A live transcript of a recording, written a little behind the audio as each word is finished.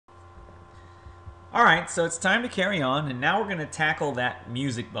Alright, so it's time to carry on, and now we're going to tackle that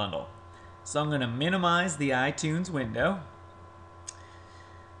music bundle. So I'm going to minimize the iTunes window,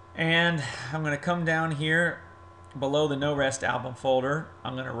 and I'm going to come down here below the No Rest album folder.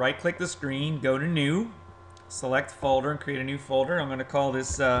 I'm going to right click the screen, go to New, select folder, and create a new folder. I'm going to call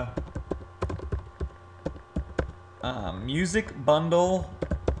this Music Bundle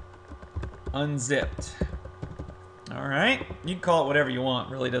Unzipped. Alright, you can call it whatever you want,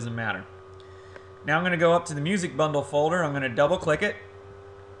 really doesn't matter. Now I'm going to go up to the Music Bundle folder. I'm going to double click it.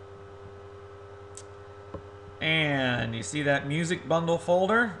 And you see that Music Bundle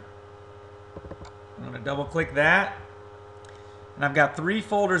folder? I'm going to double click that. And I've got 3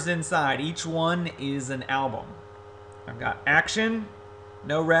 folders inside. Each one is an album. I've got Action,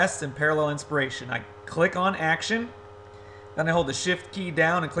 No Rest, and Parallel Inspiration. I click on Action. Then I hold the Shift key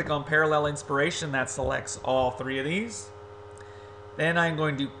down and click on Parallel Inspiration. That selects all 3 of these. Then I'm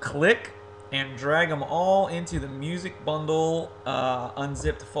going to click and drag them all into the Music Bundle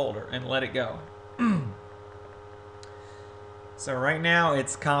Unzipped folder and let it go. So right now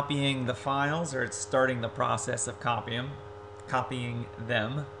it's copying the files, or it's starting the process of copying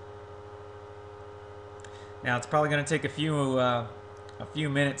them. Now it's probably going to take a few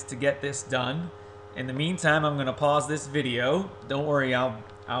minutes to get this done. In the meantime, I'm going to pause this video. Don't worry, I'll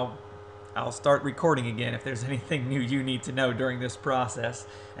start recording again if there's anything new you need to know during this process,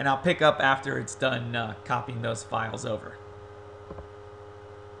 and I'll pick up after it's done copying those files over.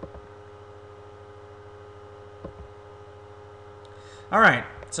 Alright,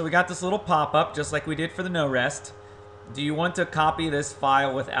 so we got this little pop-up just like we did for the No Rest. Do you want to copy this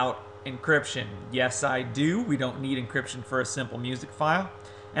file without encryption? Yes, I do. We don't need encryption for a simple music file.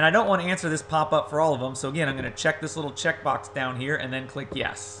 And I don't want to answer this pop-up for all of them, so again, I'm going to check this little checkbox down here and then click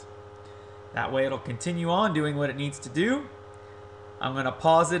yes. That way it'll continue on doing what it needs to do. I'm going to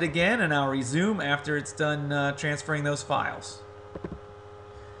pause it again and I'll resume after it's done transferring those files.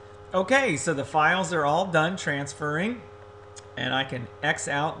 Okay, so the files are all done transferring, and I can X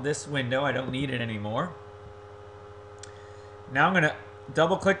out this window. I don't need it anymore. Now I'm going to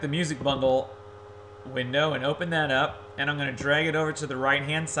double click the Music Bundle window and open that up, and I'm going to drag it over to the right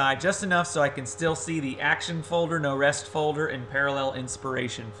hand side just enough so I can still see the Action folder, No Rest folder, and Parallel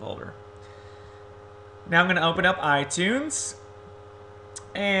Inspiration folder. Now I'm going to open up iTunes,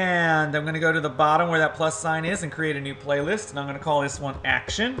 and I'm going to go to the bottom where that plus sign is and create a new playlist, and I'm going to call this one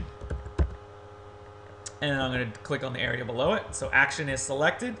Action. And I'm going to click on the area below it. So Action is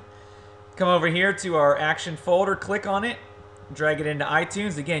selected. Come over here to our Action folder, click on it, drag it into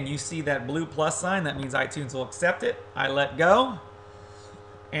iTunes. Again, you see that blue plus sign. That means iTunes will accept it. I let go.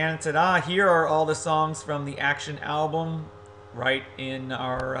 And ta-da, here are all the songs from the Action album right in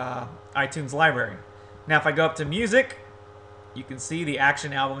our iTunes library. Now if I go up to Music, you can see the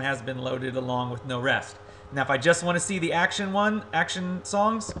Action album has been loaded along with No Rest. Now if I just want to see the Action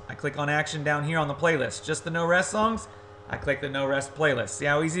songs, I click on Action down here on the playlist. Just the No Rest songs, I click the No Rest playlist. See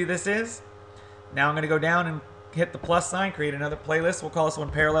how easy this is? Now I'm going to go down and hit the plus sign, create another playlist. We'll call this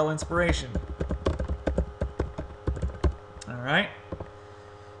one Parallel Inspiration. Alright.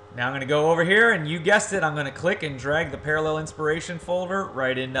 Now I'm going to go over here, and you guessed it, I'm going to click and drag the Parallel Inspiration folder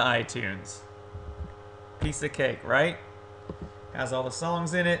right into iTunes. Piece of cake, right? Has all the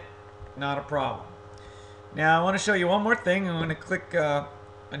songs in it, not a problem. Now I want to show you one more thing. I'm going to click a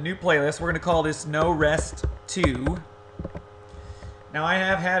new playlist. We're going to call this No Rest 2. Now I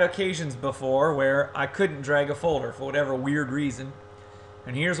have had occasions before where I couldn't drag a folder for whatever weird reason.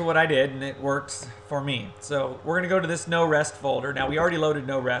 And here's what I did, and it works for me. So we're going to go to this No Rest folder. Now we already loaded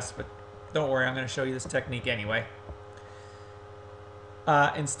No Rest, but don't worry, I'm going to show you this technique anyway.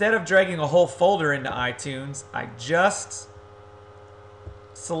 Instead of dragging a whole folder into iTunes, I just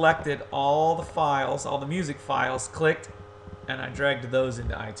selected all the files, all the music files, clicked, and I dragged those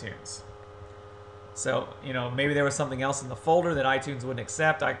into iTunes. So, you know, maybe there was something else in the folder that iTunes wouldn't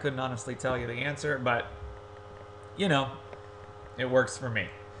accept. I couldn't honestly tell you the answer, but, you know, it works for me.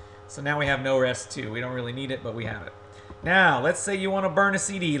 So now we have No Rest 2. We don't really need it, but we have it. Now, let's say you want to burn a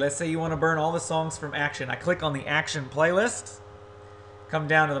CD. Let's say you want to burn all the songs from Action. I click on the Action playlist. Come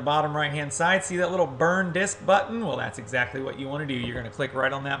down to the bottom right hand side, see that little burn disk button? Well, that's exactly what you want to do. You're going to click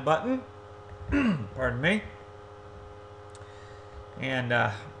right on that button. Pardon me. And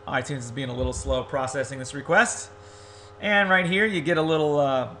iTunes is being a little slow processing this request. And right here you get a little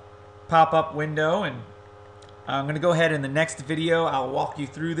pop-up window, and I'm going to go ahead in the next video. I'll walk you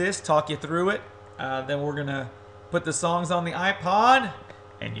through this, talk you through it. Then we're going to put the songs on the iPod,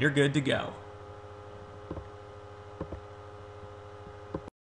 and you're good to go.